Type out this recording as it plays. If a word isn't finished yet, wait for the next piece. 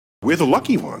We're the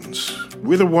lucky ones.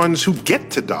 We're the ones who get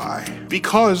to die,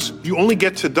 because you only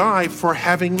get to die for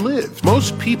having lived.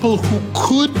 Most people who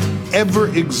could ever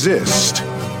exist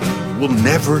will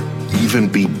never even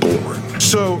be born.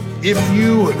 So if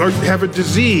you have a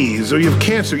disease, or you have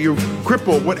cancer, you're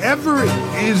crippled, whatever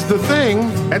is the thing,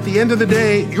 at the end of the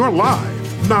day, you're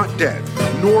alive, not dead,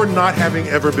 nor not having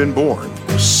ever been born.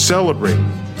 Celebrate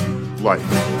life,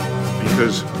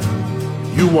 because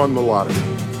you won the lottery.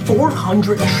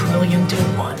 400 trillion to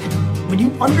 1. When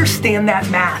you understand that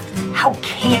math, how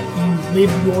can't you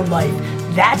live your life?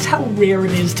 That's how rare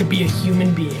it is to be a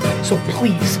human being. So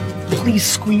please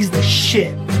squeeze the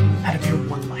shit out of your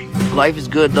one life. Life is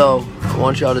good though. I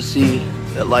want y'all to see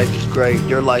that life is great.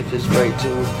 Your life is great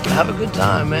too. Have a good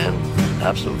time, man.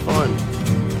 Have some fun.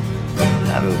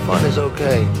 Having fun is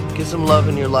okay. Get some love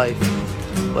in your life,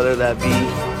 whether that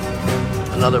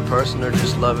be another person or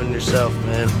just loving yourself,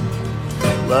 man.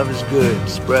 Love is good.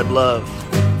 Spread love.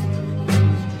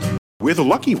 We're the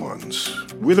lucky ones.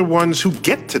 We're the ones who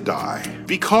get to die,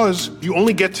 because you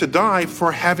only get to die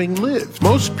for having lived.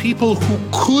 Most people who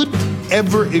could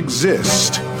ever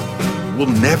exist will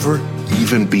never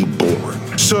even be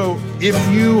born. So if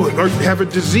you have a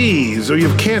disease, or you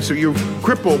have cancer, you're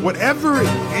crippled, whatever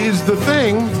is the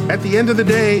thing, at the end of the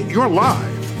day, you're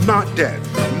alive, not dead,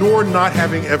 nor not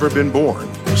having ever been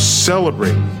born.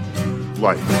 Celebrate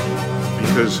life,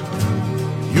 because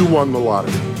you won the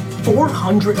lottery.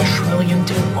 400 trillion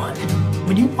to 1.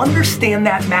 When you understand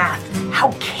that math,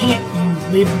 how can't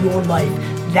you live your life?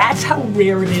 That's how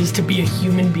rare it is to be a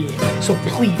human being. So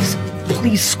please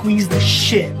squeeze the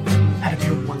shit out of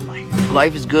your one life.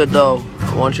 Life is good though.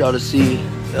 I want y'all to see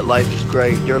that life is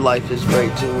great. Your life is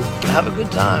great too. Have a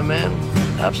good time, man.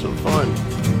 Have some fun.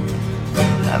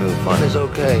 Having fun is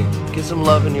okay. Get some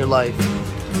love in your life,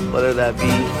 whether that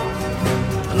be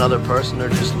another person or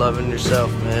just loving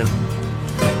yourself, man.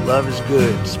 Love is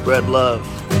good. Spread love.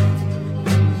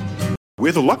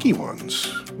 We're the lucky ones.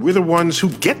 We're the ones who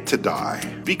get to die,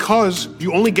 because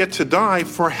you only get to die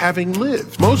for having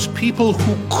lived. Most people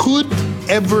who could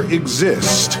ever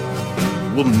exist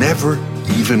will never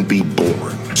even be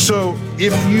born. So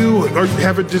if you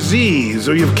have a disease,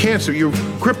 or you have cancer, you're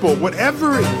crippled,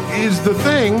 whatever is the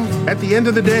thing, at the end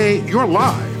of the day, you're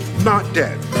alive, not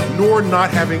dead, nor not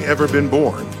having ever been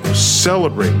born.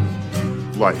 Celebrate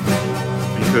life,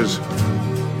 because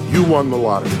you won the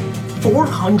lottery.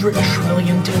 400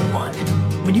 trillion to 1.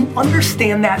 When you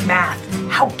understand that math,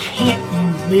 how can't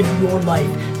you live your life?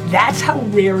 That's how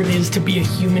rare it is to be a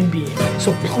human being.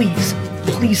 So please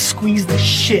squeeze the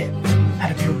shit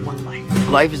out of your one life.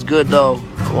 Life is good though.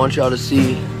 I want y'all to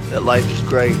see that life is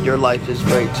great. Your life is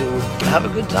great too. Have a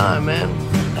good time, man.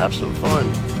 Have some fun.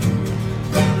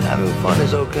 Having fun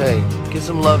is okay. Get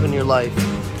some love in your life,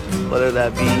 whether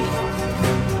that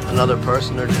be another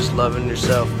person or just loving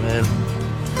yourself, man.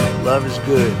 Love is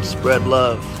good. Spread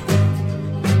love.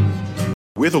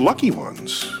 We're the lucky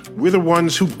ones. We're the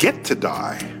ones who get to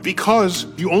die, because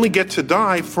you only get to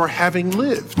die for having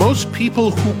lived. Most people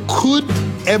who could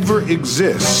ever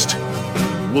exist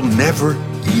will never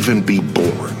even be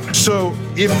born. So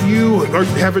if you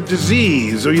have a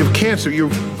disease, or you have cancer,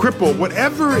 you're crippled,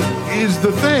 whatever is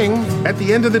the thing, at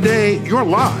the end of the day, you're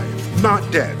alive,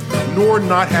 not dead, nor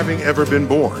not having ever been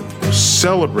born.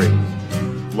 Celebrate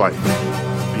life,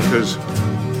 because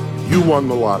you won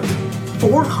the lottery.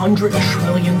 400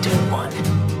 trillion to 1.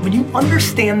 When you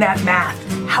understand that math,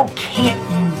 how can't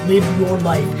you live your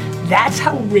life? That's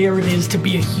how rare it is to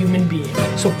be a human being.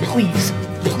 So please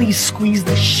squeeze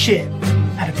the shit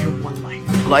out of your one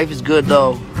life. Life is good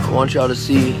though. I want y'all to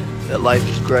see that life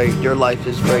is great. Your life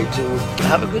is great too.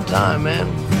 Have a good time, man.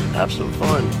 Have some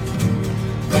fun.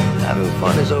 Having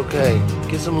fun is okay.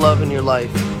 Get some love in your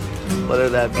life, whether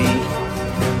that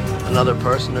be another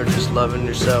person or just loving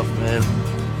yourself, man.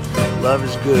 Love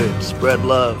is good. Spread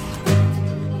love.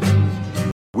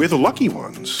 We're the lucky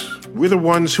ones. We're the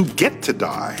ones who get to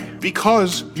die,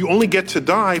 because you only get to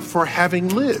die for having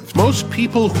lived. Most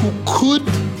people who could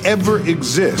ever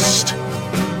exist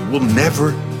will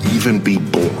never even be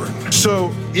born.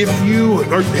 So if you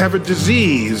have a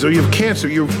disease, or you have cancer,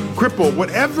 you're crippled,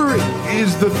 whatever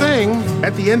is the thing,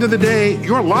 at the end of the day,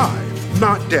 you're alive,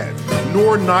 not dead,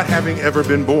 nor not having ever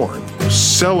been born.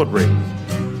 Celebrate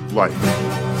life,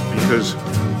 because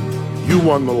you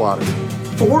won the lottery.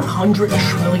 400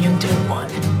 trillion to 1.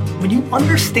 When you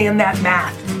understand that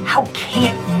math, how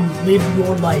can't you live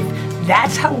your life?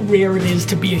 That's how rare it is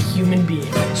to be a human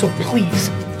being. So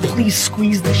please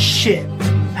squeeze the shit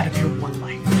out of your one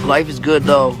life. Life is good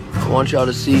though. I want y'all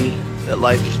to see that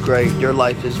life is great. Your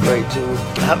life is great too.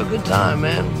 Have a good time,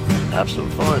 man. Have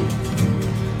some fun.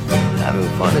 Having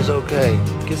fun is okay.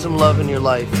 Get some love in your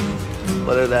life,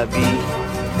 whether that be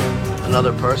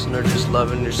another person or just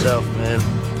loving yourself, man.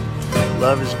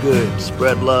 Love is good.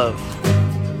 Spread love.